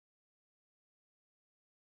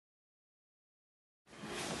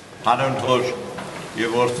Հանուն Հոր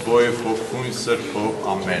և Որդու և Հոգու Սրբով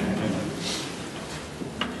ամեն։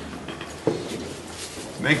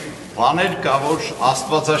 Մենք բաներ կա, որ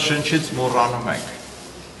Աստվածաշնչից մոռանում ենք։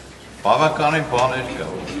 Բավականին բաներ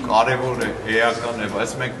կա, որ կարևոր է, էական է,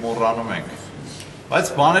 բայց մենք մոռանում ենք։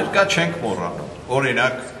 Բայց բաներ կա չենք մոռանում։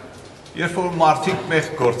 Օրինակ, երբ որ մարդիկ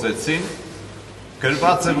մեղք գործեցին,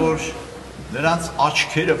 գրված է, որ նրանց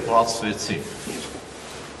աչքերը բացվեցին։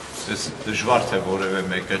 Ես դժվար թե որևէ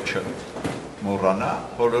մեկը չմոռանա,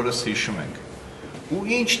 բոլորս հիշում ենք։ Ու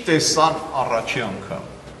ինչ տեսան առաջի անգամ։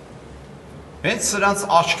 Հենց սրանց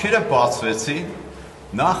աչքերը բացվեցին,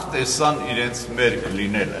 նախ տեսան իրենց մերկ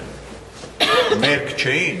լինելը։ Մերկ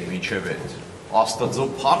չէին մինչև այդ, Աստծո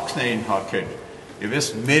փառքն էին հագել, եւ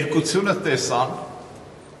այս մերկությունը տեսան,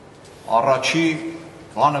 առաջի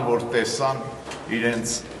բանը, որ տեսան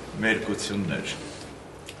իրենց մերկություններ։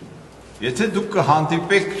 Եթե դուք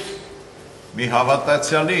կհանդիպեք մի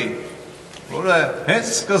հավատացյալի, որը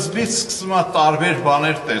հենց սկզբից սկսում է տարբեր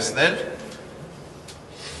բաներ տեսնել,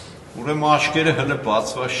 ուրեմն աչքերը հələ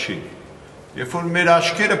բացված չի։ Երբ որ մեր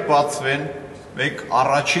աչքերը բացվեն, մենք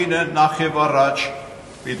առաջինը նախ եւ առաջ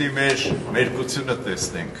պիտի մեր մերկությունը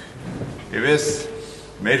տեսնենք։ Եվ այս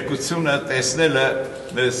մերկությունը տեսնելը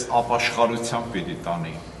մեզ ապաշխարության պիտի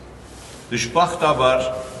տանի։ Դժբախտաբար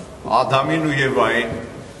Ադամին ու Եվային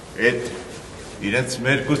այդ իրենց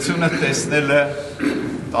մերկությունը տեսնելը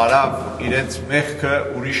տարավ իրենց մեղքը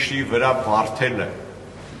ուրիշի վրա բարթելը,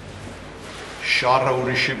 շառը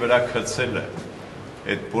ուրիշի վրա գցելը,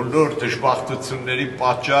 այդ բոլոր դժբախտությունների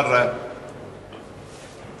պատճառը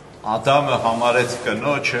Ադամը համարեց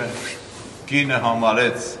կնոջը, կինը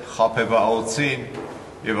համարեց խաբեբայոցին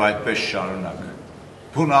եւ այդպես շարունակ։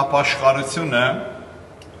 Բուն ապաշխարությունը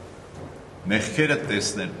մեղքերը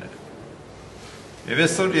տեսնելն է։ Եվ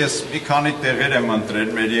այսօր ես մի քանի տեղեր եմ ընտրել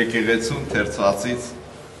մեր եկեղեցու ընթերցածից,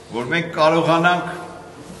 որ մենք կարողանանք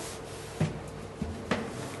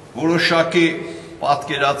որոշակի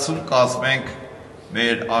պատկերացում կազմենք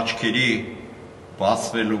մեր աչքերի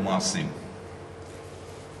բացվելու մասին։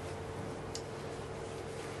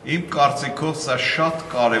 Իմ կարծիքով սա շատ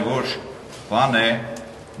կարևոր բան է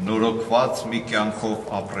նորոգված մի կյանքով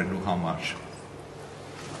ապրելու համար։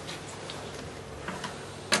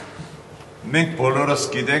 Մենք բոլորս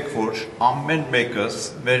գիտենք, որ ամեն մեկս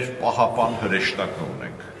մեր պահապան հրեշտակը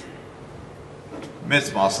ունենք։ Մեծ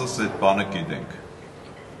մասս այդ բանը գիտենք։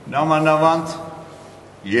 Նամանավանդ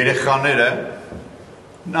երեխաները,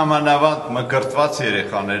 նամանավանդ մկրտված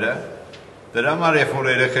երեխաները, դրա համար երբ որ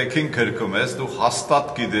երեխեքին գրկում ես, դու հաստատ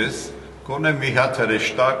գիտես, գոնե մի հատ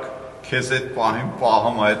հրեշտակ քեզ այդ պահին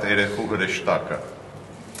պահում այդ երեխու հրեշտակը։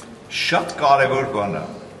 Շատ կարևոր բան է։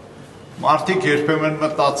 Մարդիկ երբեմն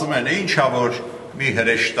մտածում են, ինչա որ մի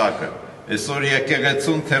հրեշտակը, այսօր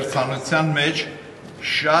եկեղեցու ընթերցանության մեջ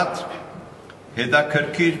շատ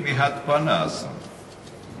հետաքրքիր մի հատ բան է ասում։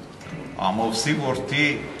 Ամովսի որդի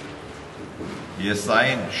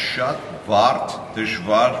Եսային շատ բարդ,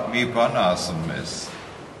 դժվար մի բան է ասում մեզ։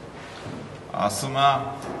 Ասում է,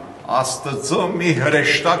 Աստծո մի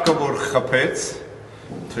հրեշտակը, որ խփեց,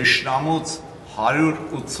 թշնամուց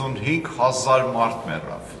 185,000 մարդ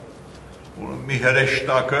մեռավ։ Մի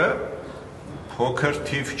հրեշտակը փոքր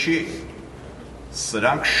թիվ չի,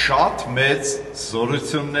 սրանք շատ մեծ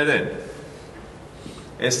զորություններ են։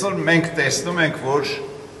 Այսօր մենք տեսնում ենք, որ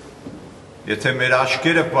եթե մեր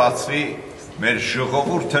աչքերը բացվի, մեր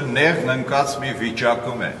ժողովուրդը նեղն ընկած մի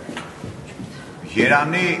վիճակում է։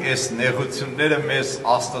 Երանի այս նեղությունները մեզ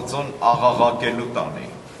Աստծուն աղաղակելու տանի։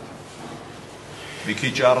 Մի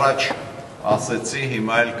քիչ առաջ ասեցի,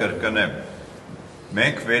 հիմա էլ կրկնեմ։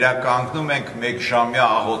 Մենք վերականգնում ենք մեկ ժամյա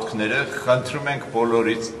աղոթքները, խնդրում ենք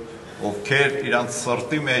բոլորից, ովքեր իրանց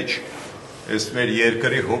սրտի մեջ այս մեր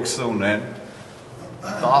երկրի հոգսը ունեն,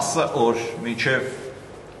 10 օր մինչև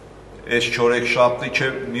այս չորեքշաբթի չէ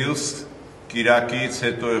մյուս կիրակից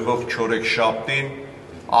հետո եղող չորեքշաբթին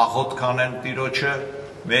աղոթք անեն Տիրոջը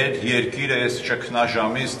մեր երկիրը այս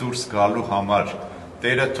ճգնաժամից դուրս գալու համար,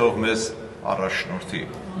 Տերը թող մեզ առաջնորդի։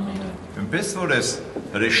 Այնպես որ այս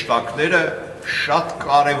հրեշտակները շատ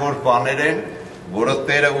կարևոր բաներ են, որը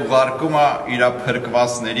Տերը ուղարկում է իր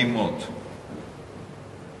փրկվածների մոտ։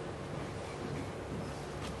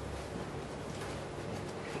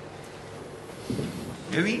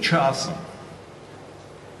 Եվ ինչ է ասում։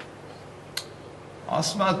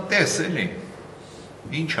 Ասում է, տես էլի,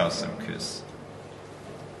 ինչ ասեմ քեզ։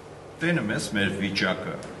 Տենում ես մեր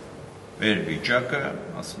վիճակը,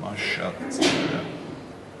 ասում է շատ ծանր է։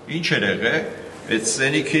 Ինչ էր եղել, այդ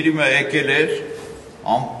Սենիքերիմը եկել էր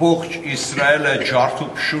ամբողջ Իսրայելը ջարդու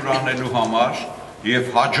փշուր անելու համար եւ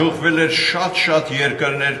հաջողվել էր շատ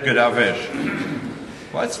երկրներ գրավել։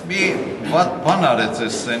 Բայց մի բան արեց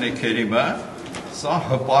այս Սենեքերիմը, սա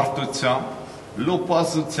հպարտությամբ,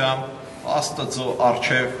 լոպազությամբ Աստծո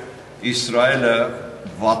առջև Իսրայելը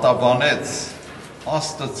վատաբանեց,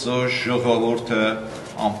 Աստծո ժողովուրդը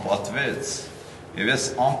անպատվեց, և այս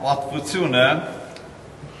անպատվությունը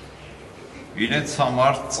իրենց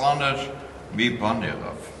համար ծանր մի բան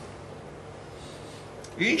եղավ։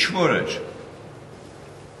 Ինչ որ էր,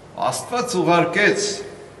 Աստված ուղարկեց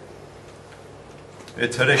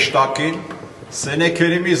այդ հրեշտակին,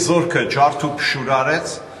 Սենեքերիմի զորքը ջարդու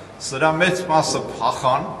փշուրարեց, սրա մեծ մասը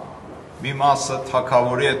փախան, մի մասը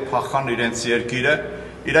թագավորի հետ փախան իրենց երկիրը,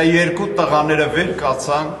 իր երկու տղաները վեր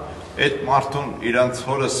կացան, այդ մարդուն իրանց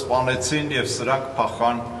հորը սպանեցին և սրանք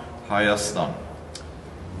փախան Հայաստան։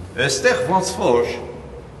 Այստեղ ոնց որ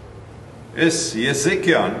այս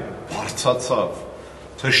Եզեկիան բարձացավ,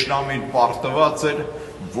 թշնամին պարտված էր,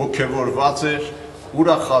 ոգևորված էր,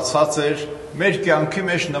 ուրախացած էր, մեր կյանքի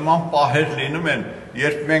մեջ նման պահեր լինում են,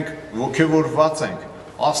 երբ մենք ոգևորված ենք,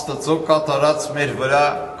 Աստծո կատարած մեր վրա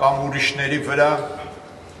կամ ուրիշների վրա,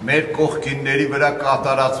 մեր կողքինների վրա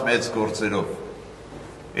կատարած մեծ գործերով։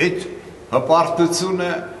 Այդ հպարտությունը,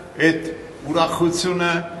 այդ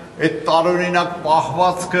ուրախությունը, այդ տարօրինակ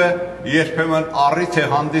պահվածքը երբեմն առիթ է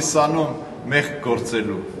հանդիսանում մեղք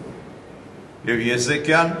գործելու։ Եվ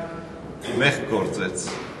Եզեկիան մեղք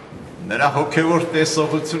գործեց։ Նրա հոգևոր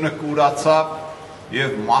տեսողությունը կուրացավ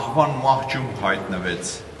և մահվան մահճում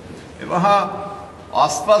հայտնվեց։ Եվ ահա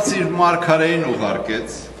Աստված իր մարգարեին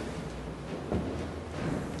ուղարկեց,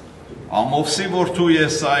 Ամովսի որդու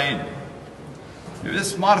Եսային, և այս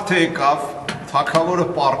մարդը եկավ, թագավորը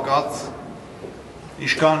պառկած,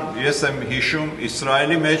 ինչքան ես եմ հիշում,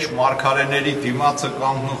 Իսրայելի մեջ մարգարեների դիմացը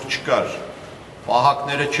կանգնող չկար,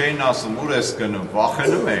 պահակները չէին ասում, ուր ես գնում,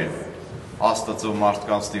 վախենում էին Աստծո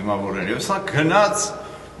մարդկանց դիմավորեն, և սա գնաց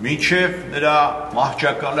մինչև նրա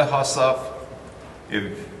մահճակալը հասավ, և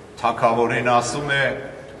թագավորին ասում է,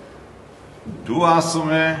 դու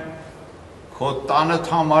ասում է, քո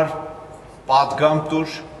տանդ համար պատգամ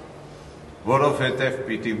տուր, որովհետև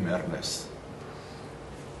պիտի մեռնես։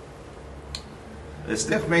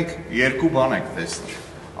 Այստեղ մենք երկու բան ենք տեսնում։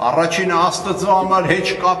 Առաջինը Աստծո համար հեչ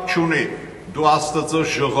կապ չունի, դու Աստծո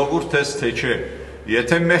ժողովուրդ ես, թե չէ։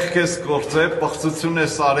 Եթե մեղք ես գործել, պղծություն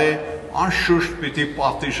ես արել, անշուշտ պիտի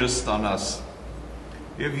պատիժը ստանաս։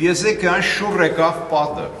 Եվ Եզեկիան շուռ եկավ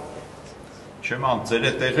պատը։ Չեմ ամ, ձեր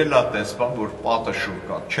հետ եղել ա տես բան, որ պատը շուռ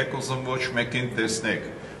կա, չեք ուզում ոչ մեկին տեսնեք,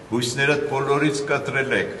 հույսներդ բոլորից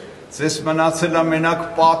կտրել եք, ձեզ մնացել ա մենակ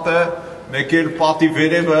պատը, մեկ էլ պատի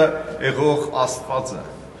վերևը եղող Աստվածը,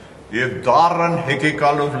 և դառն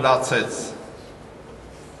հեկեկալով լացեց։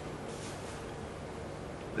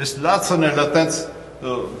 Այս լացն էլ այտենց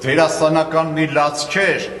դերասանական մի լաց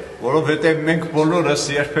չէր, որովհետև մենք բոլորս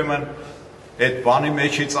երբեմն այդ բանի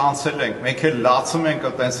մեջից անցել ենք, մենք էլ լացում ենք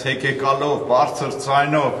այտենց հեկեկալով, բարձր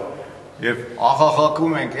ձայնով և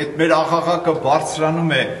աղաղակում ենք, այդ մեր աղաղակը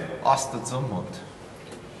բարձրանում է Աստծո մոտ։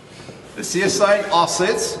 Եսային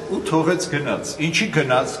ասեց ու թողեց գնաց, ինչի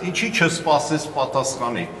գնաց, ինչի չսպասեց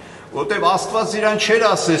պատասխանի, որտև Աստված իրան չէր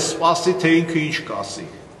ասես սպասի, թե ինքը ինչ կասի։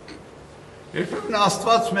 Երբեմն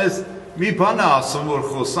Աստված մեզ մի բան է ասում, որ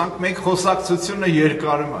խոսանք, մենք խոսակցությունը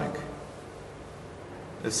երկարում ենք։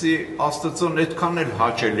 Էսի Աստծոն այդքան էլ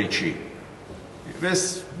հաճելի չի։ Ես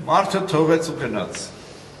մարդը թողեց ու գնաց։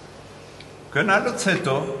 Գնալուց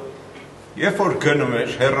հետո, երբ որ գնում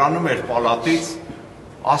էր, հեռանում էր պալատից,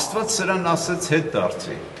 Աստված սրան ասեց հետ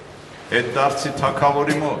դարձի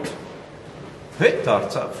թագավորի մոտ։ Հետ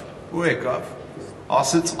դարձավ, ու եկավ,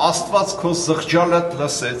 ասեց Աստված քո զղջալդ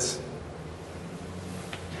լսեց։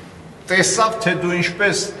 Տեսավ, թե դու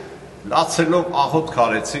ինչպես լացելով աղոտ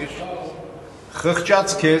քարեցիր,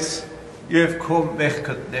 խղճաց քեզ և քո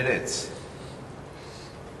մեղքդ ներեց։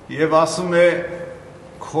 Եվ ասում է,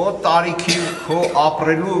 քո տարիքի, քո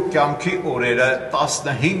ապրելու կյանքի օրերը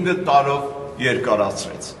 15 տարով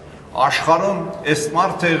երկարացրեց։ Աշխարհում այս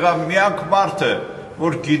մարդը եղավ միակ մարդը,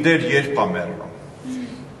 որ գիտեր երբ է մեռնում։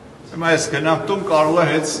 Հիմա ես գնամ տուն, կարող է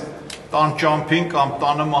հենց տան ճամփին կամ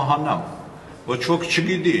տանը մահանամ։ Ոչ ոք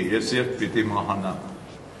չգիտի, ես երբ պիտի մահանամ։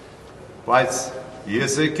 Բայց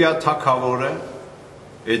Եզեկիա թագավորը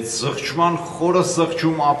այդ զղջման խորը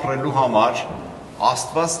զղջում ապրելու համար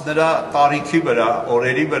Աստված նրա տարիքի վրա,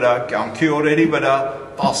 օրերի վրա, կյանքի օրերի վրա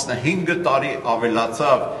 15 տարի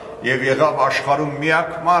ավելացավ և եղավ աշխարհում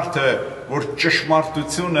միակ մարդը, որ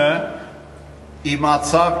ճշմարտությունը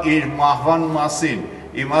իմացավ իր մահվան մասին,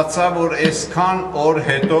 իմացավ, որ այսքան օր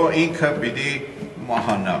հետո ինքը պիտի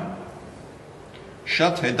մահանա։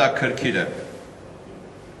 Շատ հետաքրքիր է։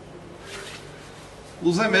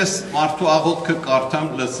 Ուզեմ ես մարդու աղոթքը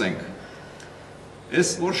կարդամ լսենք։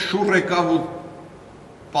 Ես որ շուռ եկավ ու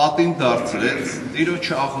պատին դարձրեց,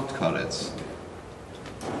 տիրոջը աղոթք արեց։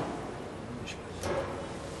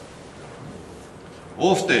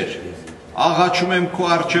 Ով Տեր, աղաչում եմ քո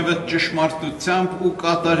առջևդ ճշմարտությամբ ու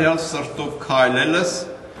կատարյալ սրտով քայլելս,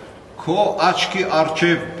 քո աչքի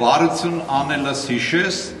առջև բարություն անելս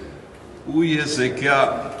հիշես ու Եզեկիա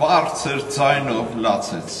բարձր ձայնով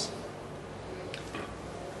լացեց։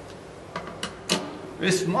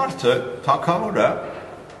 Այս մարդը թագավոր է,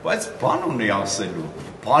 բայց բան ունի ասելու,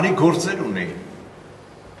 բանի գործեր ունի,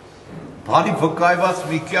 բանի վկայված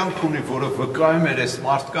մի կյանք ունի, որը վկայում էր այս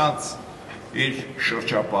մարդկանց իր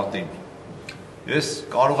շրջապատին։ Ես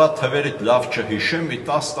կարողա թվերը լավ չհիշեմ, մի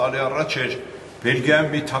 10 տարի առաջ էր Բելգիայում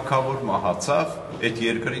մի թագավոր մահացավ, այդ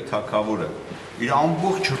երկրի թագավորը, իր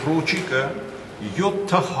ամբողջ ռոճիկը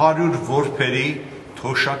 700 որբերի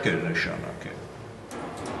թոշակ էր նշանակել։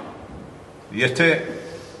 Եթե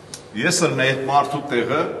ես ըլնեի այդ մարդու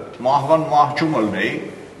տեղը, մահվան մահճում ըլնեի,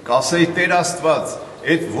 կասեի Տեր Աստված,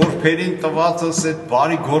 այդ որբերին տվածս այդ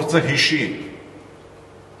բարի գործը հիշի։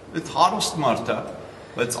 Այդ հարուստ մարդ է,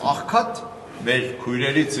 բայց աղքատ մեր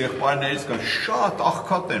քույրերից, եղբայրներից կան շատ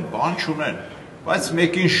աղքատ են, բան չունեն, բայց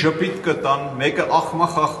մեկին շպիտ կտան, մեկը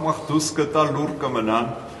ախմախ դուս կտա լուր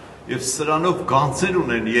կմնան, և սրանով գանձեր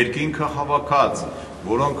ունեն երկինքը հավաքած,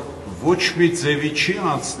 որոնք ոչ մի ձևի չի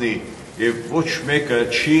անցնի և ոչ մեկը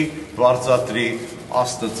չի վարձատրի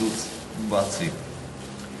Աստծուց բացի։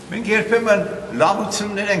 Մենք երբեմն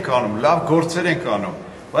լավություններ ենք անում, լավ գործեր ենք անում,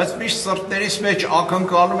 բայց միշտ սրտերիս մեջ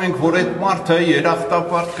ակնկալում ենք, որ այդ մարդը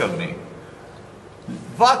երախտապարտ կլինի։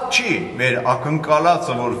 Վատ չի մեր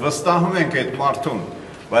ակնկալածը, որ վստահում ենք այդ մարդուն,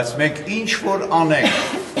 բայց մենք ինչ որ անենք,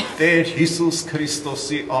 Տեր Հիսուս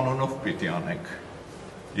Քրիստոսի անունով պիտի անենք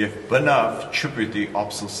և բնավ չպիտի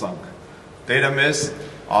ափսոսանք։ Տերը մեզ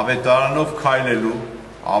ավետարանով քայլելու,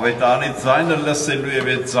 ավետարանի ձայնը լսելու և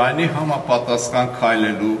այդ ձայնի համապատասխան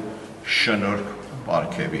քայլելու շնորհք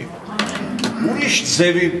պարգևի։ Ուրիշ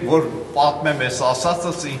ձևի, որ պատմեմ ես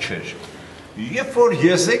ասածս ինչ էր։ Երբ որ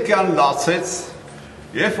Եզեկիան լացեց,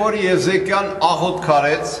 երբ որ Եզեկիան աղոթք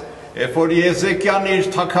արեց, երբ որ Եզեկիան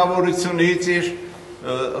իր թագավորությունից, իր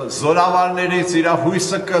զորավարներից իր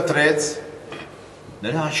հույսը կտրեց,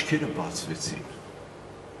 նրա աչքերը բացվեցին։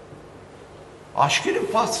 Աչքերը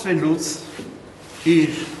բացվելուց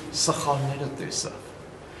իր սխալները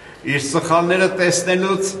տեսավ։ Իր սխալները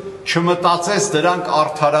տեսնելուց չմտածեց դրանք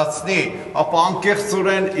արդարացնի, ապա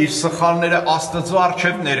անկեղծորեն իր սխալները Աստծու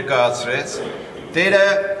առջև ներկայացրեց, Տերը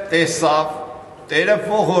տեսավ, Տերը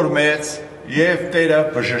ողորմեց և Տերը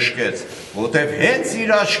բժշկեց, որտև հենց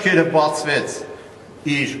իր աչքերը բացվեց,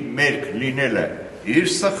 իր մերկ լինելը,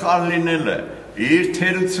 իր սխալ լինելը, իր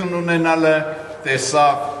թերություն ունենալը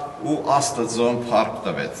տեսավ ու Աստծուն փառք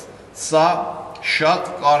տվեց։ Սա շատ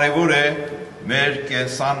կարևոր է մեր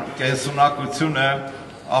կենսունակությունը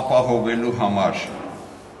ապահովելու համար։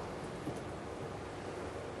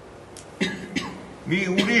 Մի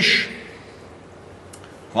ուրիշ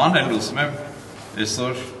բան էլ ուզում եմ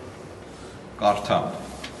այսօր կարդամ։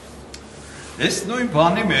 Այս նույն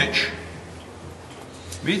բանի մեջ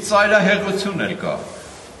մի ծայրահեղություն էլ կա,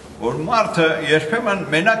 որ մարդը երբեմն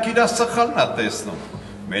մենակ իր սխալն է տեսնում,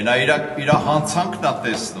 մենակ իր հանցանքն է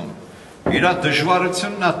տեսնում, իր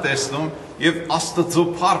դժվարությունն է տեսնում և Աստծու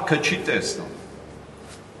փառքը չի տեսնում։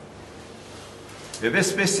 Եվ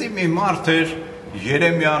այսպեսի մի մարդ էր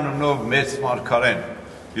Երեմիա անունով մեծ մարգարեն։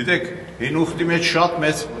 Գիտեք, հին ուխտի մեջ շատ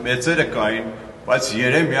մեծերը կային, բայց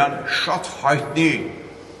Երեմիան շատ հայտնի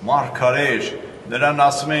մարգարե էր, նրան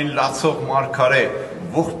ասում էին լացող մարգարե,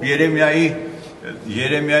 ողջ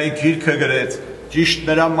Երեմիայի գիրքը գրեց, ճիշտ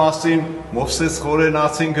նրա մասին Մովսես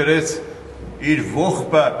Խորենացին գրեց իր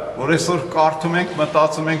ողբը, որ այսօր կարդում ենք,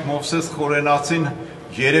 մտածում ենք Մովսես Խորենացին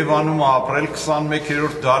Երևանում ապրել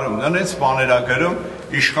 21-րդ դարում, նենց բաներ ա գրում,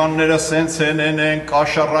 իշխանները սենց են,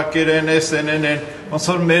 կաշառակեր են, են, ոնց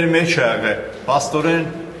որ մեր մեջ է եղել, փաստորեն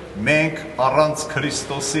մենք առանց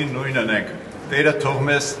Քրիստոսի նույնն ենք, Տերը թող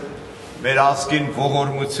մեզ մեր ազգին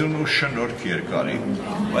ողորմություն ու շնորհք երկարի,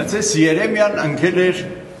 բայց այս Երեմիան ընկել էր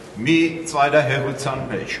մի ծայրահեղության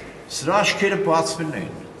մեջ, սրա աչքերը բացվել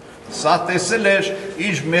էին, սա տեսել էր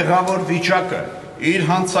իր մեղավոր վիճակը, իր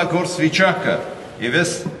հանցագործ վիճակը, և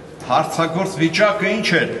այս հարցագործ վիճակը ինչ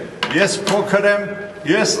էր, ես փոքր եմ,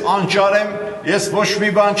 ես անճար եմ, ես ոչ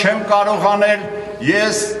մի բան չեմ կարող անել,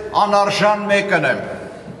 ես անարժան մեկն եմ,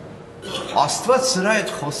 Աստված սրա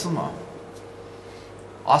հետ խոսում է,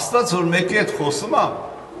 Աստված որ մեկի հետ խոսում է,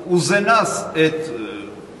 ուզենաս այդ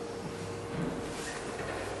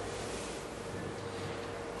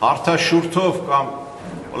հարթաշուրթով կամ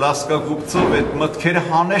լասկագուբցով այդ մտքերը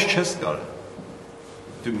հանես չես կարող,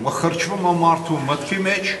 մխրճվում է մարդու մտքի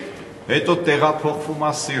մեջ, հետո տեղափոխվում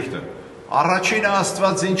է սիրտը։ Առաջինը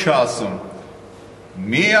Աստված ինչ է ասում.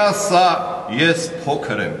 մի ասա ես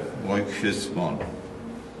փոքր եմ, ոյ քեզ բան։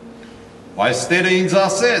 Բայց Տերը ինձ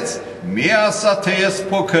ասեց, մի ասա թե ես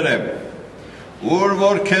փոքր եմ, ուր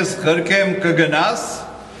որ քեզ ղրկեմ կգնաս,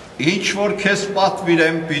 ինչ որ քեզ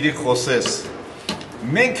պատվիրեմ պիտի խոսես։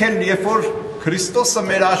 Մենք էլ երբ որ Քրիստոսը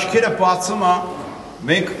մեր աչքերը բացում է,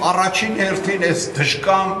 մենք առաջին հերթին այս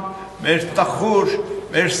դժկամ, մեր տխուր,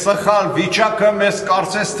 մեր սխալ վիճակը մեզ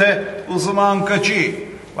կարծես թե ուզում է ընկճի,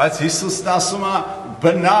 բայց Հիսուսն ասում է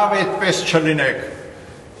բնավ այդպես չլինեք։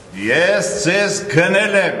 Ես ձեզ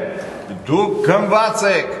գնել եմ, դուք գնված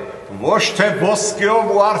եք, ոչ թե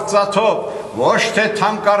ոսկեով ու արծաթով, ոչ թե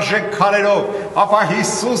թանկարժեք քարերով, ապա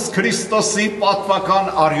Հիսուս Քրիստոսի պատվական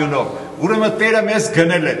արյունով։ Ուրեմն Տերը մեզ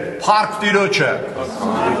գնել է, փառք Տիրոջը։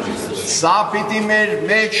 Սա պիտի մեր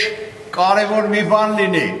մեջ կարևոր մի բան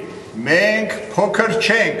լինի։ Մենք փոքր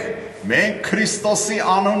չենք, մենք Քրիստոսի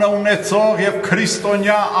անունը ունեցող եւ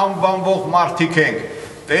քրիստոնյա անվանվող մարդիկ ենք։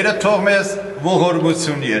 Տերը թող մեզ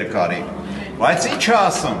ողորմություն երկարի։ Բայց ինչ է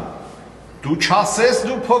ասում։ Դու չասես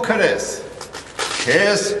դու փոքր ես,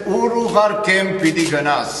 քեզ ուր ուղարկեմ պիտի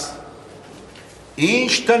գնաս,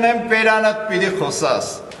 ինչ տնեմ բերանդ պիտի խոսաս,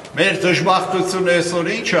 մեր դժբախտությունը այսօր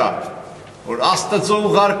ինչ է, որ Աստծո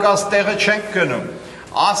ուղարկած տեղը չենք գնում,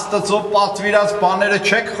 Աստծո պատվիրած բաները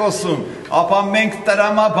չենք խոսում, ապա մենք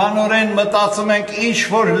տրամաբանորեն մտածում ենք ինչ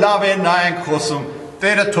որ լավ է նա ենք խոսում,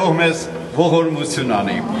 Տերը թող մեզ ողորմություն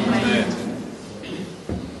անի։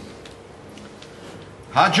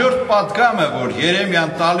 Հաջորդ պատգամը, որ Երեմիան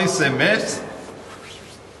տալիս է մեզ,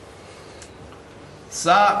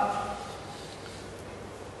 սա,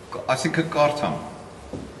 այսինքն կարդամ,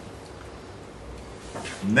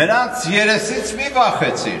 նրանց երեսից մի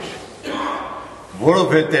վախեցիր,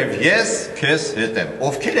 որովհետև ես քեզ հետ եմ։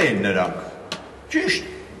 Ովքեր էին նրանք։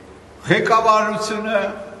 Ճիշտ, ղեկավարությունը,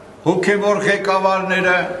 հոգևոր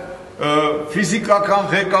ղեկավարները,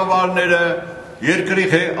 ֆիզիկական ղեկավարները, երկրի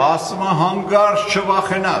ասում է հանգարց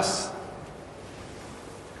չվախենաս։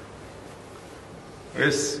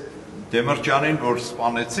 Այս Դեմրճանին, որ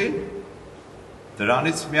սպանեցին,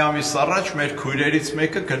 դրանից մի ամիս առաջ մեր քույրերից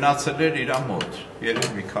մեկը գնացել էր իր մոտ, երբ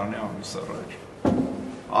մի քանի ամիս առաջ,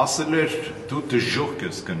 ասել էր դու դժոխք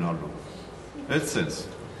ես գնալու, այդ սենց,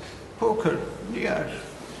 փոքր, լիար,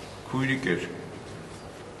 քույրիկ էր,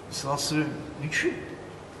 ասել եմ, ինչի,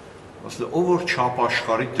 ասել է, ով որ չապ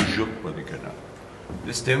աշխարի դժոխք պետք գնա,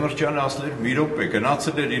 ես Դեմրճանը ասել էր մի րոպե,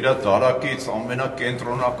 գնացել էր իր դարակից,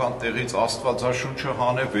 ամենակենտրոնական տեղից Աստվածաշունչը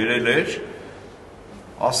հանե վերել էր,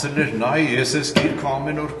 ասել էր նայ, ես ես գիրքը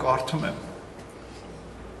ամեն օր կարդում եմ,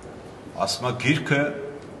 ասում է գիրքը,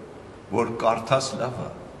 որ կարդաս լավ է,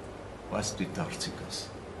 բայց դի դարձիկ ես,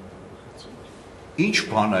 ինչ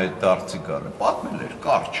բան է այդ դարձիկանը, պատմել էր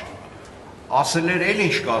կարճ, ասել էր էլ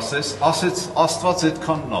ինչ կասես, ասեց Աստված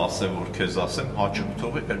այդքանն ասե, որ քեզ ասեմ, հաճում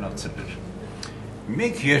թողի գնացել էր,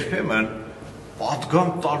 մենք երբեմն պատգամ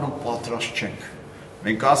տալու պատրաստ չենք,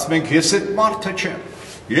 մենք ասում ենք ես այդ մարդը չեմ,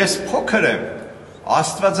 ես փոքր եմ,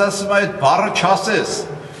 Աստված ասում է այդ բառը չասես,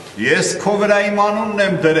 ես քո վրա իմ անունն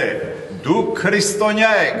եմ դրել, դու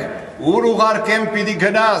քրիստոնյա եք, ուր ուղարկեմ պիտի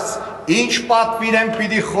գնաս, ինչ պատվիրեմ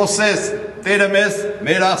պիտի խոսես, Տերը մեզ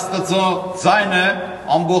մեր Աստծո ձայնը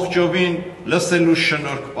ամբողջովին լսելու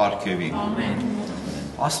շնորհք պարգևի։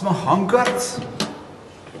 Ասում է հանգարց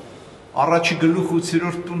առաջի գլուխ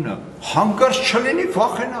 8-րդ տունը, հանգարց չլինի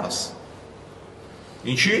վախենաս։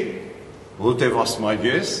 Ինչի՞, որտև ասում է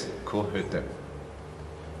ես քո հետ եմ։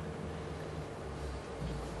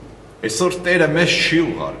 Այսօր Տերը մեզ չի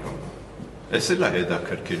ուղարկում, այս էլ է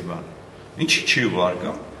հետաքրքիր բան, ինչի չի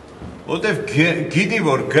ուղարկում, որտև գիտի,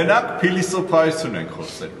 որ գնանք փիլիսոփայություն ենք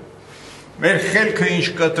խոսելու, մեր խելքը ինչ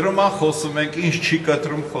կտրում է խոսում ենք, ինչ չի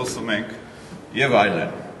կտրում խոսում ենք, և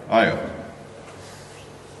այլն, այո։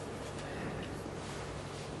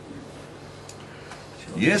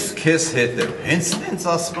 Ես քեզ հետ եմ, հենց նենց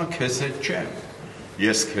ասում եմ քեզ հետ չեմ,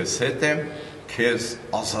 ես քեզ հետ եմ, քեզ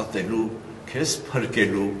ազատելու, քեզ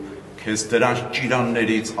փրկելու, քեզ դրանց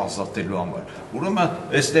ճիրաններից ազատելու համար։ Ուրեմն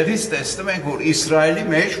այստեղից տեսնում ենք, որ Իսրայելի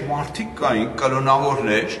մեջ մարդիկ կային,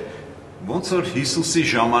 կլոնավորներ, ոնց որ Հիսուսի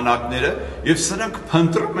ժամանակները, և սրանք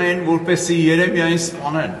փնտրում էին, որպեսզի Երեմիային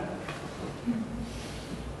սպանեն։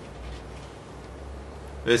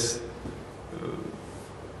 Այս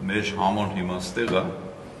մեր համոն հիմա ստեղը,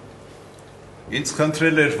 ինձ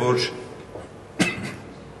խնդրել էր, որ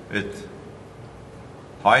այդ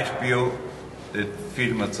հայր պիո այդ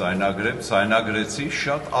ֆիլմը ցայնագրեցի,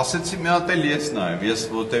 շատ ասեցի մի հատ էլ ես նայեմ, ես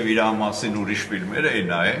որտև իր մասին ուրիշ ֆիլմեր էի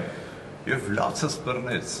նայել, և լացս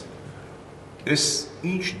բռնեց, Ես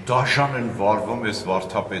ինչ դաժան են վարվում ես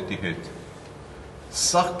վարդապետի հետ,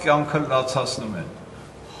 սաղ կյանքը լացասնում են,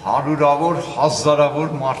 հարյուրավոր,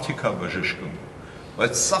 հազարավոր մարդիկ է բժշկում,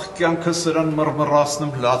 բայց սաղ կյանքը սրան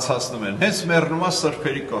մռմռացնում, լացասնում են, հենց մեռնում է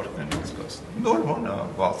սրբերի կարգն են անցկացնում, նոր բան է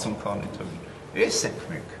 60 քանի թվին, ես ենք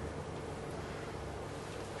մենք։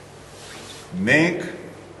 Մենք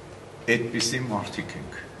այդպիսի մարդիկ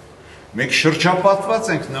ենք, մենք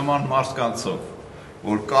շրջապատված ենք նման մարդկանցով,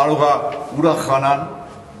 որ կարող է ուրախանան,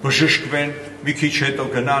 բժշկվեն, մի քիչ հետո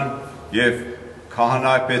գնան և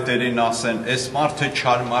քահանայապետերին ասեն, այս մարդը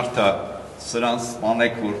չար մարդ է, սրանց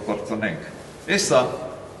անեք, որ պրծնենք։ Էսա,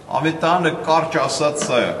 ավետարանը կարճ ասած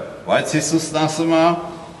սա է, բայց Հիսուսն ասում է,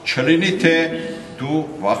 չլինի թե դու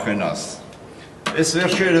վախենաս։ Այս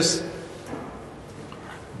վերջերս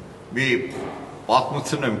մի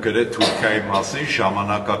պատմություն եմ գրել Թուրքիայի մասին,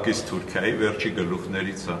 ժամանակակից Թուրքիայի վերջի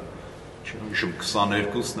գլուխներից է, չեմ հիշում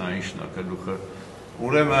 22-ն է ինչն է գլուխը,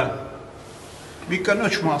 ուրեմն մի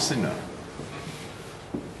կնոջ մասին է։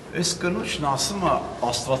 Այս կնոջն ասում է,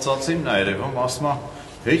 աստվածածին նա երևում, ասում է,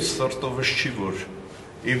 հեչ սրտովս չի, որ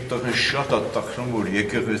իմ տղեն շատ է տխրում, որ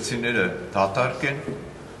եկեղեցիները դատարկ են,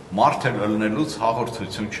 մարդ էլ ըլնելուց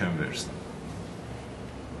հաղորդություն չեն վերցնում։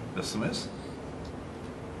 Լսում ես։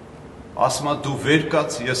 Ասում է, դու վեր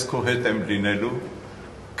կաց, ես քո հետ եմ լինելու,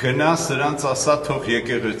 գնա սրանց ասա, թող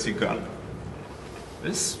եկեղեցի գան։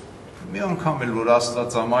 Ես մի անգամ էլ, որ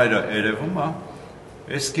աստվածամայրը երևում է,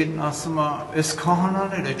 այս կինն ասում է, այս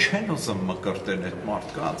քահանաները չեն ուզում մկրտել այդ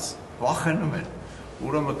մարդկանց, վախենում են,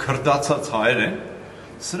 ուրեմն քրդացած հայեր են,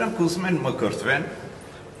 սրանք ուզում են մկրտվեն,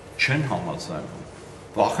 չեն համաձայնում,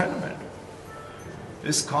 վախենում են։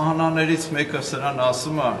 Այս քահանաներից մեկը սրան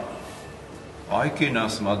ասում է, այ կին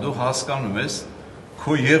ասում է, դու հասկանում ես,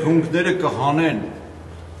 քո եղունգները կհանեն,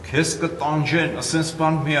 քեզ կտանջեն, ասենց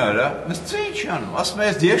բան մի արա, ես ինչ անում, ասում է,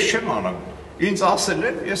 ես չեմ անում, ինձ ասել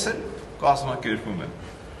են, ես էլ կազմակերպում եմ։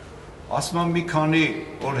 Ասում եմ մի քանի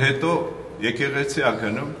օր հետո եկեղեցի է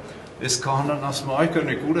գնում, այս քահանան ասում է, այ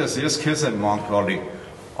կնիկ, ուր ես քեզ եմ ման գալի,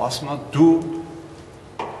 ասում է, դու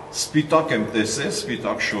սպիտակ եմ տեսել,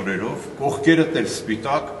 սպիտակ շորերով, կողքերդ էլ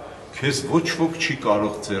սպիտակ, քեզ ոչ ոք չի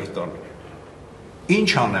կարող ձեռ տալ։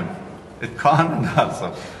 Ինչ անեմ, այդ քահանան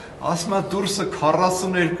ասում է, դուրսը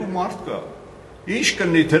 42 մարդ կա, ինչ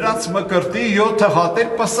կլինի, դրանց մկրտի 7 հատ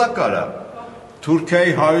էլ պսակ արա։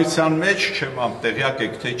 Թուրքիայի հայության մեջ չեմ տեղյակ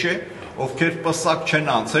եք թե չէ, ովքեր պսակ չեն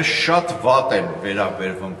անցել, շատ վատ են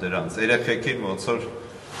վերաբերվում դրանց, երեխեքին ոնց որ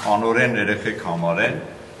անօրեն երեխեք համարեն,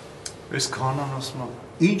 այս քահանան ասում է,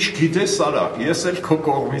 ինչ գիտես արա, ես էլ քո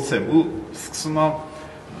կողմից եմ ու սկսում եմ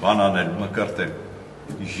բան անել, մկրտել։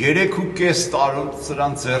 3.5 տարում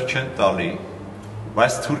սրան ձեռ չեն տալի,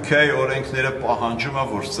 բայց Թուրքիայի օրենքները պահանջում է,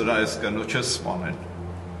 որ սրա այս կնոջը սպանեն։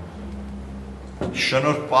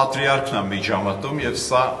 Շնորհ պատրիարքն է միջամտում և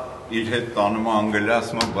սա իր հետ տանում է անգլիա,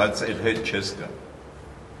 ասում է, բայց էլ հետ չես գա։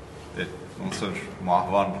 Ոնց որ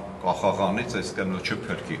մահվան կախաղանից այս կնոջը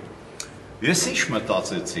փրկի։ Ես ինչ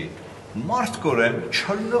մտածեցի, մարդ կորեն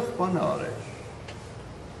չլնող բան է արել։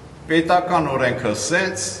 Պետական օրենքը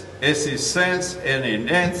սենց, էսի սենց, էնի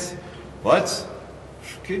նենց, բայց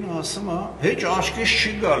կինը ասում է, հեչ աշկիս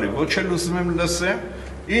չի գալի, ոչ էլ ուզում եմ լսեմ,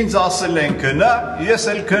 ինձ ասել են գնա, ես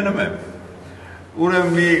էլ գնում եմ։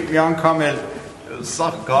 Ուրեմն մի անգամ էլ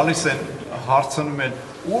սաղ գալիս են, հարցնում են,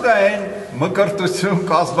 ուր է են մկրտություն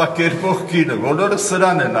կազմակերպող կինը, բոլորը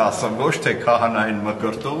սրան են ասում, ոչ թե քահանային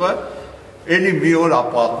մկրտողը, էլի մի օր է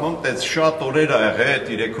պատմում, տենց շատ օրեր ա եղել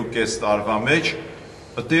այդ 3.5 տարվա մեջ,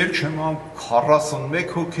 դեր չեմ ամ 41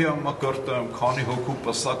 հոգի ամ մկրտում, քանի հոգու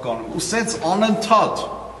պսակ անում, ու սենց անընդհատ,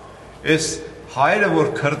 այս հայերը, որ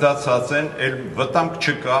քրդացած են, էլ վտանգ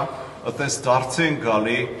չկա, այտենց դարձի են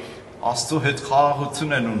գալի, Աստծո հետ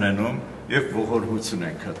խաղաղություն են ունենում և ողորմություն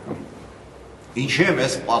են գտնում։ Ինչի եմ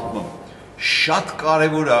ես պատմում, շատ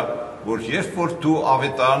կարևոր է, որ երբ որ դու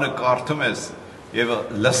ավետարանը կարդում ես և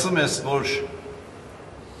լսում ես, որ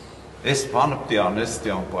այս բանը պտի անես,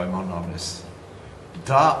 պտի անպայման անես։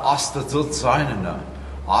 Դա Աստծո ձայնն է,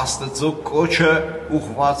 Աստծո կոչը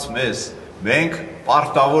ուղղված մեզ, մենք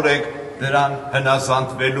պարտավոր ենք դրան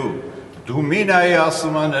հնազանդվելու։ Դու մի նայի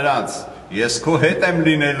ասում է նրանց, ես քո հետ եմ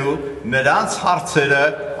լինելու, նրանց հարցերը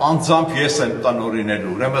անձամբ ես եմ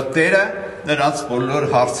տնօրինելու, ուրեմն Տերը նրանց բոլոր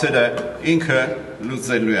հարցերը ինքը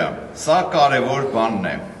լուծելու է։ Սա կարևոր բանն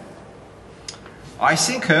է։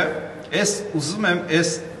 Այսինքն, ես ուզում եմ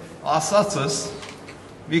այս ասածս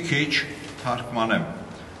մի քիչ թարգմանեմ,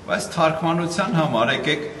 բայց թարգմանության համար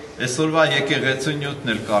եկեք այսօրվա եկեղեցու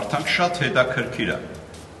նյութն էլ կարդանք, շատ հետաքրքիր է։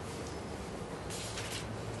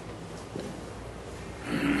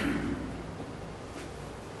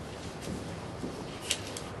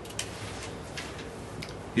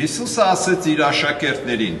 Հիսուսը ասեց իր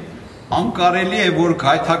աշակերտներին. անկարելի է, որ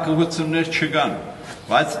գայթակղություններ չգան,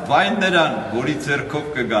 բայց վայն նրան, որի ձեռքով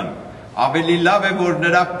կգան, ավելի լավ է, որ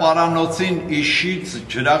նրա պարանոցին իշից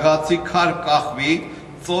ջրաղացի քար կախվի,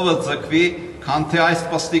 ծովը ձգվի, քան թե այս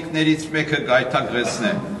պստիկներից մեկը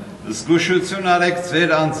գայթակղեցնե։ Զգուշություն արեք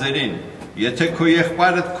ձեր անձերին, եթե քո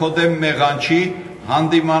եղբայրդ քո դեմ մեղանչի,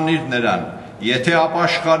 հանդիմանիր նրան, եթե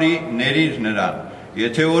ապաշխարի, ների նրան,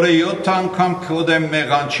 եթե օրը 7 անգամ քո դեմ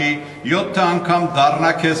մեղանչի, 7 անգամ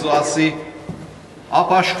դառնա քեզ ու ասի,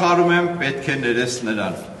 ապաշխարում եմ, պետք է ներես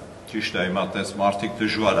նրան։ Ճիշտ է, հիմա տես մարդիկ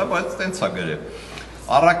դժվար է, բայց տենց է գրել։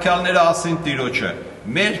 Առաքյալները ասին Տիրոջը,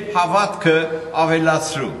 մեր հավատքը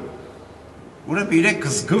ավելացրու։ Ուրեմն իրենք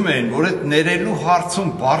զգում էին, որ այդ ներելու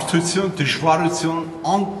հարցում բարդություն, դժվարություն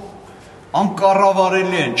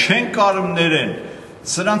անկառավարելի են, չեն կարող ներեն,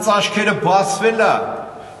 սրանց աչքերը բացվել է,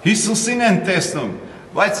 Հիսուսին են տեսնում,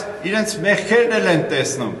 բայց իրենց մեղքերն էլ են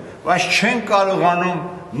տեսնում, բայց չեն կարողանում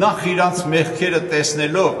նախ իրանց մեղքերը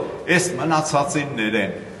տեսնելով այս մնացածին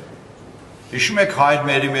ներեն։ Հիշում եք հայր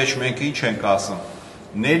մերի մեջ մենք ինչ ենք ասում,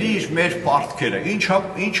 ներիր մեր պարտքերը,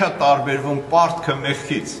 ինչա տարբերվում պարտքը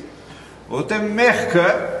մեղքից, որտեղ մեղքը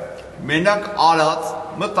մենակ արած,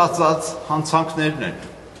 մտածած հանցանքներն են,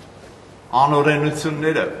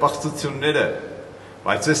 անօրենությունները, պղծությունները,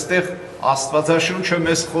 բայց այստեղ Աստվածաշունչը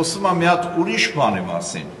մեզ խոսում է մի հատ ուրիշ բանի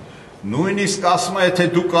մասին, նույնիսկ ասում է, եթե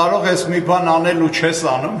դու կարող ես մի բան անել ու չես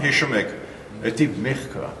անում, հիշում եք, դա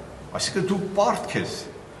մեղք է, այսինքն դու պարտք ես,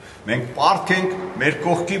 մենք պարտք ենք մեր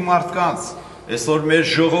կողքի մարդկանց, այսօր մեր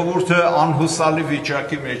ժողովուրդը անհուսալի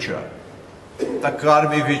վիճակի մեջ է,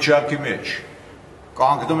 տկարմի վիճակի մեջ,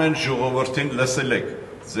 կանգնում են ժողովրդին, լսել եք,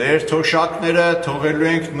 ձեր թոշակները թողելու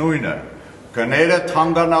ենք նույնը, գները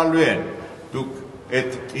թանկանալու են, դուք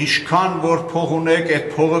այդ ինչքան որ փող ունեք, այդ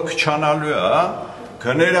փողը քչանալու է,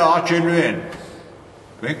 գները աճելու են,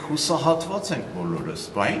 մենք հուսահատված ենք բոլորս,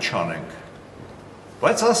 բա ինչ անենք,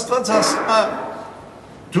 բայց Աստված ասում է,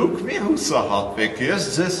 դուք մի հուսահատվեք, ես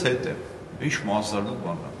ձեզ հետ եմ, ինչ մազալու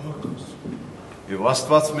բան է, և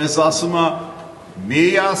Աստված մեզ ասում է, մի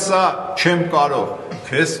ասա չեմ կարող,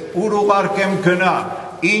 քեզ ուր ուղարկեմ գնա,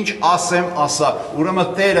 ինչ ասեմ ասա,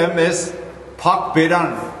 ուրեմն Տերը մեզ փակ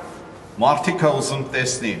բերան, մարդիկ է ուզում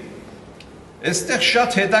տեսնի, այստեղ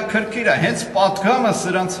շատ հետաքրքիր է, հենց պատգամը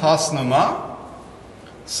սրանց հասնում է,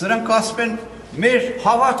 սրանք ասում են, մեր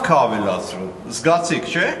հավատքը ավելացրու, զգացիք,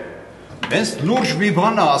 չէ, հենց լուրջ մի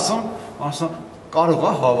բան է ասում, կարող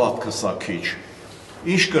է հավատքը սա քիչ,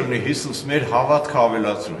 ինչ կրնի Հիսուս մեր հավատքը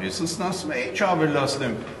ավելացրու, Հիսուսն ասում է, ինչ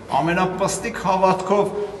ավելացնեմ, ամենապստիկ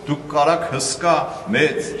հավատքով դուք կարաք հսկա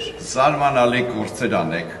մեծ զարմանալի գործեր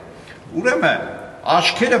անեք, ուրեմն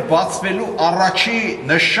աչքերը բացվելու առաջի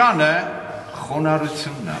նշանը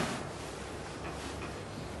խոնարհությունն է,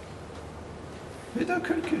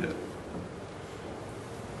 հետաքրքիր է,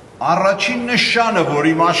 առաջին նշանը, որ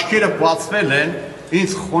իմ աչքերը բացվել են,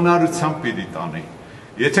 ինձ խոնարհության պիտի տանի,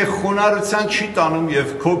 եթե խոնարհության չի տանում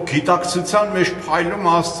և քո գիտակցության մեջ փայլում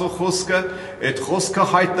Աստծո խոսքը, այդ խոսքը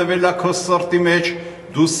հայտնվել է քո սրտի մեջ,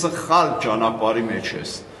 դու սխալ ճանապարհի մեջ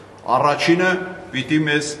ես, առաջինը պիտի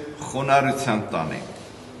մեզ խոնարհության տանի,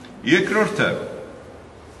 երկրորդը,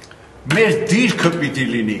 մեր դիրքը պիտի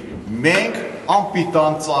լինի, մենք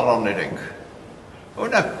անպիտան ծառաներ ենք,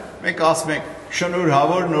 օրինակ, մենք ասում ենք,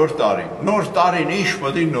 շնորհավոր նոր տարի, նոր տարին ինչ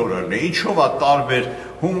պետք է նոր լինի, ինչով է տարբեր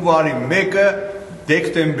հունվարի 1-ը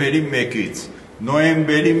դեկտեմբերի 1-ից,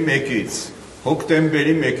 նոյեմբերի 1-ից,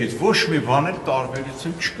 հոկտեմբերի 1-ից, ոչ մի բան էլ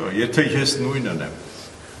տարբերություն չկա, եթե ես նույնն եմ,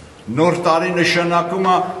 նոր տարի նշանակում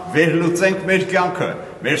է վերլուծենք մեր կյանքը,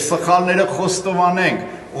 մեր սխալները խոստովանենք,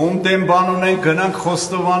 ում դեմ բան ունենք գնանք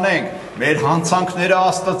խոստովանենք, մեր հանցանքները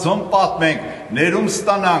Աստծուն պատմենք, ներում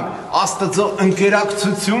ստանանք, Աստծո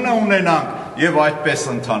ընկերակցությունը ունենանք և այդպես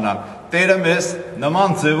ընթանանք, Տերը մեզ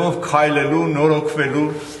նման ձևով քայլելու, նորոգվելու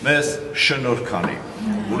մեզ շնորհք անի,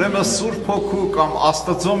 ուրեմն Սուրբ Հոգու կամ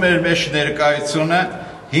Աստծո մեր մեջ ներկայությունը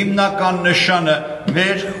հիմնական նշանը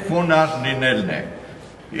մեր խոնարհ լինելն է,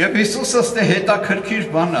 և Հիսուսը ստե հետաքրքիր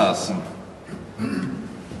բան է ասում,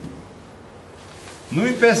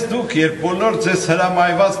 նույնպես դուք, երբ բոլոր ձեզ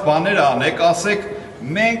հրամայված բաները անեք, ասեք,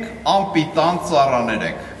 մենք անպիտան ծառաներ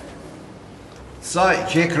ենք, սա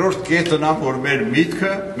երկրորդ կետն է, որ մեր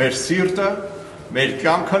միտքը, մեր սիրտը, մեր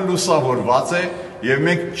կյանքը լուսավորված է և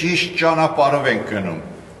մենք ճիշտ ճանապարհով ենք գնում,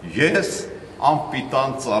 ես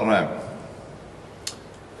անպիտան ծառա եմ,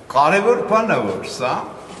 կարևոր բան է որ սա,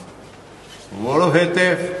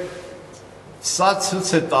 որովհետև սա ցույց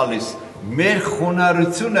է տալիս, մեր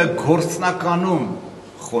խոնարհությունը գործնականում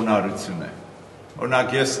խոնարհություն է,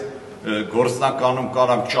 օրինակ ես գործնականում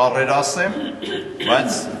կարամ ճառեր ասեմ,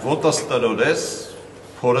 բայց ոտս տրորես,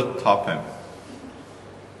 փորը թափեմ։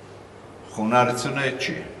 Խոնարհությունը այդ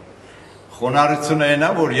չի։ Խոնարհությունը այն է,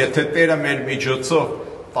 որ եթե Տերը մեր միջոցով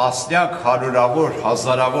տասնյակ, հարյուրավոր,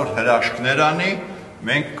 հազարավոր հրաշքներ անի,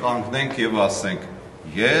 մենք կանգնենք եւ ասենք.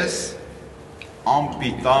 ես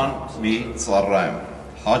անպիտան մի ծառա եմ։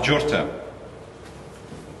 Հաջորդը։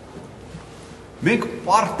 Մենք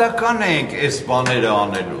պարտական ենք այս բաները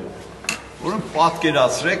անելու։ Ուրեմն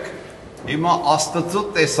պատկերացրեք, հիմա Աստծո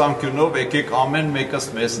տեսանկյունով եկեք ամեն մեկս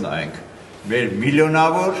մեզ նայենք։ Մեր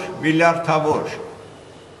միլիոնավոր, միլիարդավոր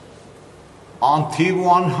անթիվ ու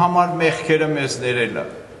անհամար մեղքերը մեզ ներելը։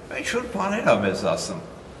 Ինչ-որ բաներ է մեզ ասում։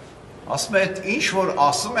 Ասում է, ինչ որ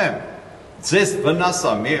ասում եմ, ձեզ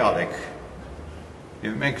վնասա մի արեք։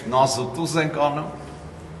 Եվ մենք նազուտուզ ենք անում։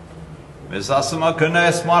 Մեզ ասում է, գնա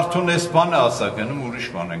այս մարդուն այս բանը ասա, գնում ուրիշ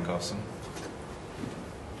բան ենք ասում։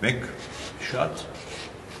 Մենք շատ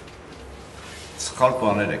սխալ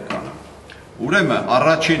բաներ ենք անում։ Ուրեմն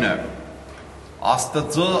առաջինը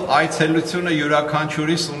Աստծո այցելությունը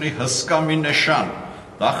յուրաքանչյուրիս ունի հսկա մի նշան,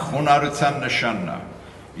 դա խոնարհության նշանն է։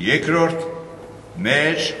 Երկրորդ,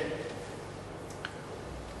 մեր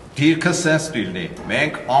դիրքը սենց լինի,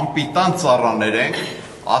 մենք անպիտան ծառաներ ենք,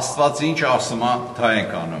 Աստված ինչ ասում է, դա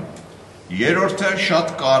ենք անում։ Երրորդը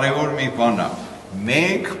շատ կարևոր մի բան է,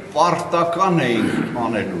 մենք պարտական էինք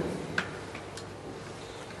անելու։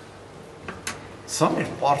 Սա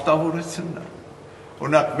մեր պարտավորությունն է։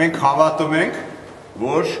 Օրինակ, մենք հավատում ենք,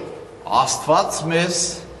 որ Աստված մեզ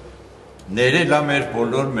ներել է մեր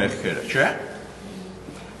բոլոր մեղքերը, չէ՞։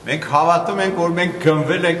 Մենք հավատում ենք, որ մենք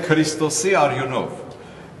գնվել ենք Քրիստոսի արյունով։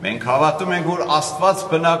 Մենք հավատում ենք, որ Աստված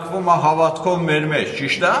բնակվում է հավատքով մեր մեջ,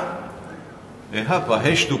 ճիշտ է։ Հա,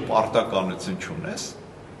 հեշտ դու պարտականություն չունես։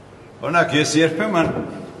 Օրինակ, ես երբեմն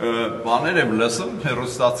բաներ եմ լսում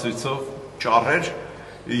հեռուստացույցով, ճառեր,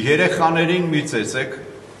 երեխաներին մի ծեծեք,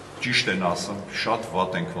 ճիշտ են ասում, շատ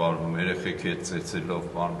վատ ենք վարվում, երեխեք հետ ծեծելով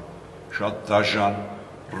բան, շատ դաժան։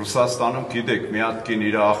 Ռուսաստանում գիտեք, մի հատ կին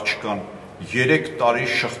իր աղջկան 3 տարի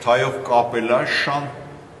շղթայով կապել է, շան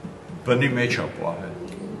բնի մեջ է պահել։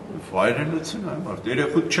 Վայրենություն է, մարդ,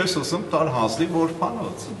 երեխուդ չես ասում, տար հանձնի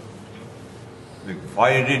որբանոց։ Մենք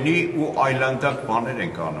վայրենի ու այլանդակ բաներ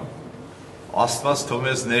ենք անում։ Աստված թող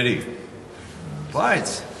մեզ ների։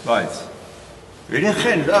 Բայց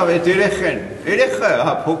երեխեն, լավ, այդ երեխա,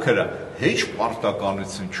 հա, փոքրը, հեչ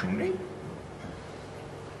պարտականություն չունի։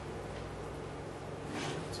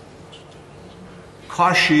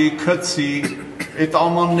 Քաշի, քցի, այդ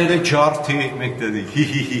ամանները ջարդի, մենք դեպի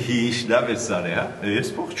հի, լավ է սարի, հա,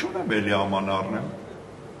 ես փող չունեմ, էլի աման առնեմ։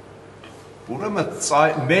 Ուրեմն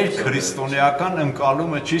մեր քրիստոնեական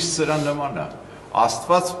ընկալումը ճիշտ սրա նման է։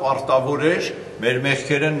 Աստված պարտավոր էր մեր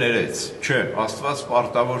մեղքերը ներեց, չէ, Աստված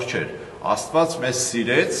պարտավոր չէր։ Աստված մեզ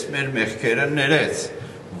սիրեց, մեր մեղքերը ներեց,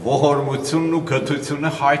 ողորմությունն ու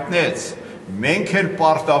գթությունը հայտնեց, մենք էլ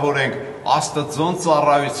պարտավոր ենք Աստծոն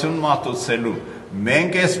ծառայություն մատուցելու,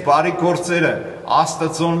 մենք այս բարի գործերը,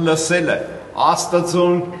 Աստծոն լսելը,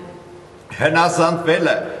 Աստծոն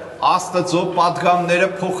հնազանդվելը, Աստծո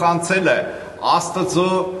պատգամները փոխանցելը, Աստծո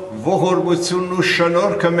ողորմությունն ու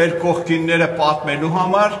շնորհքը մեր կողքինները պատմելու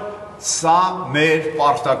համար, սա մեր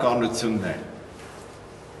պարտականությունն է։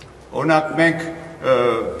 Օրինակ մենք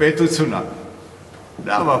պետությունը,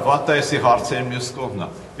 լավ է, վատայեսի հարցերի մյուս կողմն է,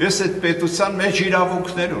 ես այդ պետության մեջ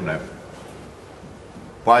իրավունքներ ունեմ,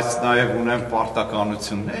 բայց նաև ունեմ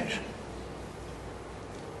պարտականություններ։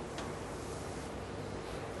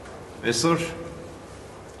 Այսօր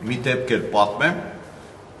մի դեպք էլ պատմեմ,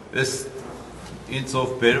 ես ինձ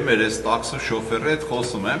ով բերում էր, ես տաքսու շոֆերը հետ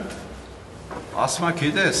խոսում եմ, ասում է,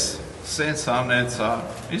 գիտես, սենց հա, նենց հա,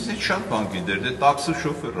 ինձ շատ բան գիտեր, դե տաքսու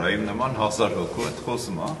շոֆերը, իմ նման 1000 հոգու հետ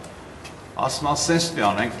խոսում հա, ասում է, սենց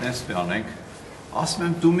պյանենք, նենց պյանենք, ասում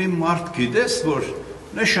եմ, դու մի մարդ գիտես, որ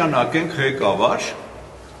նշանակենք ղեկավար,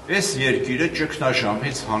 այս երկիրը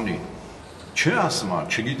ճգնաժամից հանի, չէ ասում է,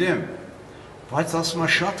 չգիտեմ, բայց ասում է,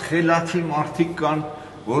 շատ խելացի մարդիկ կան,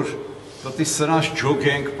 որ պետք է սրանց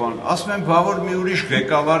ջոկենք բան, ասում եմ, բա որ մի ուրիշ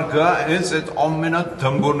ղեկավար գա, հենց այդ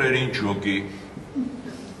ամենադմբորներին ջոկի,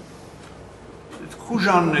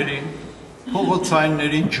 խուժաններին,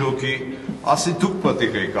 փողոցայիններին ջոկի, ասի դուք պետք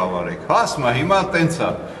է ղեկավարեք, հա ասում է, հիմա տենց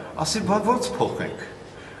է, ասի բա ոնց փոխենք,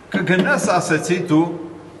 կգնաս ասեցի դու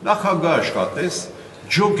նախագահ աշխատես,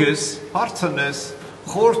 ջոկես, հարցնես,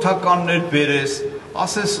 խորհրդականներ բերես,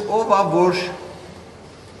 ասես ով է որ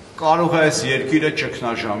կարող է այս երկիրը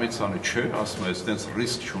ճգնաժամից անի, չէ, ասում ես, տենց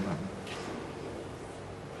ռիսկ չունեմ։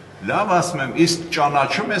 Լավ ասում եմ, իսկ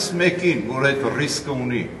ճանաչում ես մեկին, որ այդ ռիսկը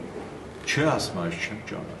ունի, չէ, ասում ես, չեմ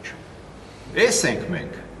ճանաչում։ Էս ենք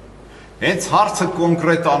մենք, հենց հարցը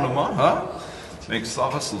կոնկրետանում է, հա, Մենք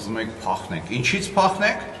սաղս ուզում ենք փախնենք։ Ինչից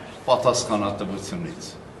փախնենք? Պատասխանատվությունից։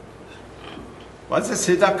 Բայց ես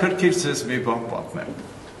հետաքրքիր ձեզ մի բան պատմեմ։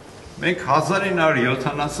 Մենք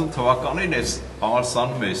 1970 թվականին այս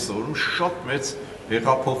համալսարանում էի սովորում, շատ մեծ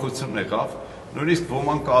հեղափոխություն եղավ, նույնիսկ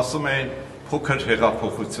ոմանք ասում էին փոքր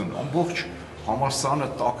հեղափոխություն, ամբողջ համալսարանը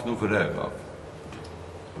տակնու վրա եղավ։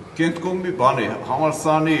 Կենտկոմ մի բանի,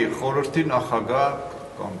 համալսարանի խորհրդի նախագահ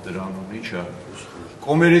կամ դրանում ինչա,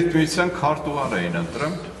 կոմերիտ միության քարտուղար էին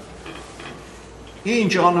ընտրում,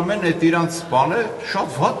 ինչ անում են այդ իրանց բանը,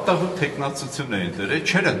 շատ վատ տղու թեկնածություն էին դրել,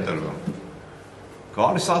 չեր ընտրվում։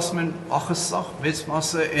 Գալիս ասում են, ախը սաղ մեծ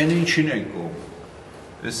մասը են ինչին են կողմ։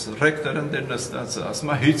 Ես ռեկտորն դեր նստած է,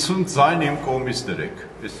 ասում է 50 ձայն իմ կողմից դրեք,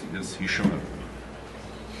 ես հիշում եմ։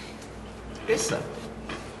 Էսա,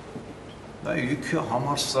 դա իքի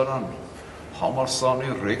համալսարան,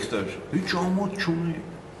 համալսարանի ռեկտոր, ինչ ամոթ չունի։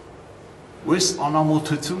 Ու այս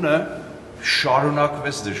անամոթությունը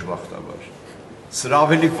շարունակվեց դժբախտաբար։ Սրա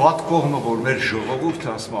ավելի վատ կողմը, որ մեր ժողովուրդը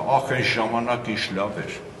ասում է, ախ այն ժամանակ ինչ լավ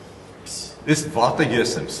էր։ Այս վատը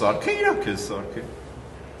ես եմ սարքե, իրանք են սարքե։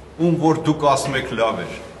 Ում որ դուք ասում եք լավ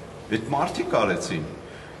էր, այդ մարդիկ արեցին։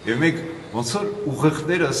 Եվ մենք ոնց որ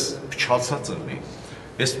ուղեղներս փչացած ունի։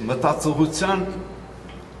 Այս մտածողության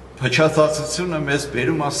փչացածությունը մեզ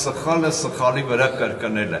բերում է սխալը սխալի վրա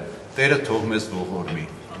կրկնելը։ Տերը թող մեզ ողորմի։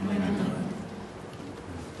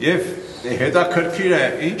 Եվ հետաքրքիր է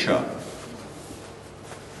ինչա։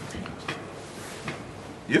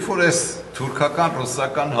 Երբ որ այս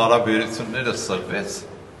թուրքական-ռուսական հարաբերությունները սրվեց,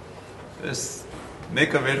 այս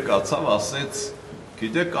մեկը վեր կացավ, ասեց,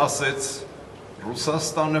 գիտեք, ասեց,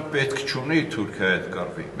 Ռուսաստանը պետք չունի Թուրքիայի հետ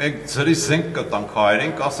կռվի։ Մենք ձրի զենք կտանք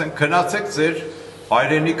հայերին, կասենք, գնացեք ձեր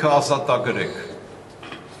հայրենիքը ազատագրեք։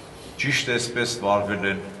 Ճիշտ էսպես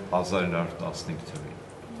վարվել են 1915 թվականին։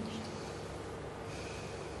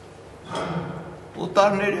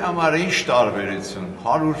 Օտարների համար ինչ տարբերություն,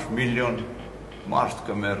 100 միլիոն մարդ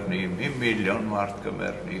կմեռնի, 1 միլիոն մարդ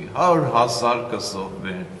կմեռնի, 100,000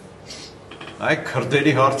 կսողվեն։ Այդ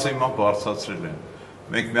քրդերի հարցը հիմա բարձրացրել են։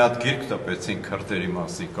 Մենք մի հատ գիրք տպեցինք քրդերի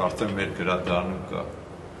մասի, կարծեմ մեր գրադարանում կա։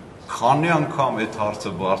 Քանի անգամ այդ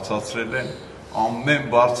հարցը բարձրացրել են, ամեն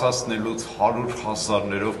բարձրացնելուց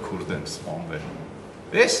 100,000-ներով քուրդ են սպանվել։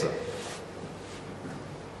 Էսը։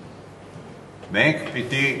 Մենք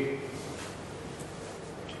պիտի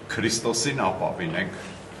Քրիստոսին ապավինենք,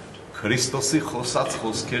 Քրիստոսի խոսած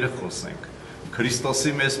խոսքերը խոսենք,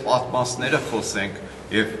 Քրիստոսի մեզ պատմածները խոսենք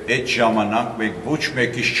և այդ ժամանակ մենք ոչ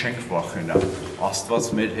մեկից չենք վախենա, Աստված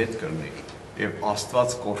մեր հետ կլինի և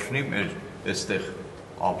Աստված կօրհնի մեր այստեղ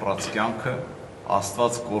ապրած կյանքը,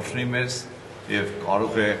 Աստված կօրհնի մեզ և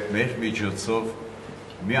կարող է մեր միջոցով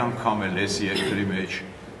մի անգամ էլ այս երկրի մեջ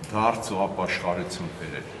դարձ ու ապաշխարություն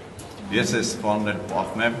բերել։ Ես այս բանն էլ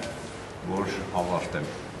պատմեմ, որ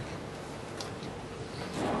ավարտեմ։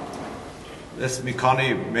 Ես մի քանի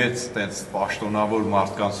մեծ տենց պաշտոնավոր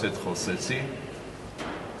մարդկանց հետ խոսեցի,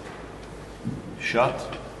 շատ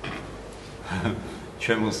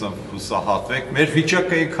չեմ ուզում հուսահատվեք, մեր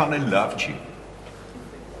վիճակը այնքան էլ լավ չի,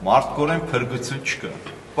 մարդկորեն փրկություն չկա,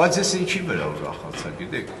 բայց ես ինչի վրա ուրախացա,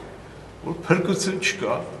 գիտեք, որ փրկություն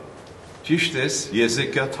չկա, ճիշտ ես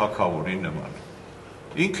Եզեկիա թագավորի նման,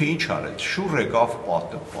 ինքը ինչ արեց, շուռ եկավ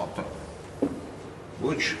պատը,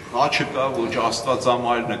 ոչ խաչը կա, ոչ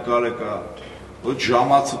աստվածամայր նկարը կա, ոչ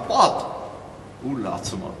ժամացը պատ, ու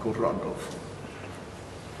լացում է կորանով,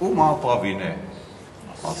 ում ապավին է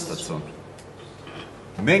Աստծուն։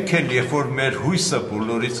 Մենք էլ երբ որ մեր հույսը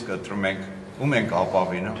բոլորից կտրում ենք, ում ենք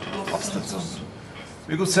ապավինը Աստծուն։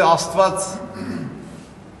 Միգուցե Աստված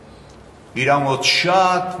իր մոտ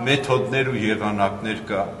շատ մեթոդներ ու եղանակներ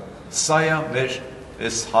կա, սա է մեր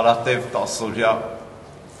այս հարատև 10-օրյա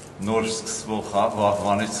նոր սկսվող,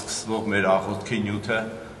 վաղվանից սկսվող մեր աղոթքի նյութը,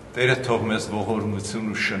 Տերը թող մեզ ողորմություն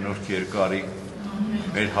ու շնորհք երկարի,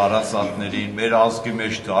 մեր հարազատներին, մեր ազգի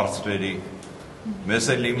մեջ դարձվերի, մեզ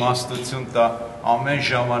էլ իմաստություն տա, ամեն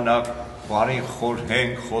ժամանակ բարին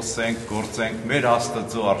խորհենք, խոսենք, գործենք մեր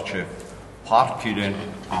Աստծո առջև, փառք իրեն,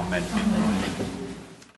 ամեն։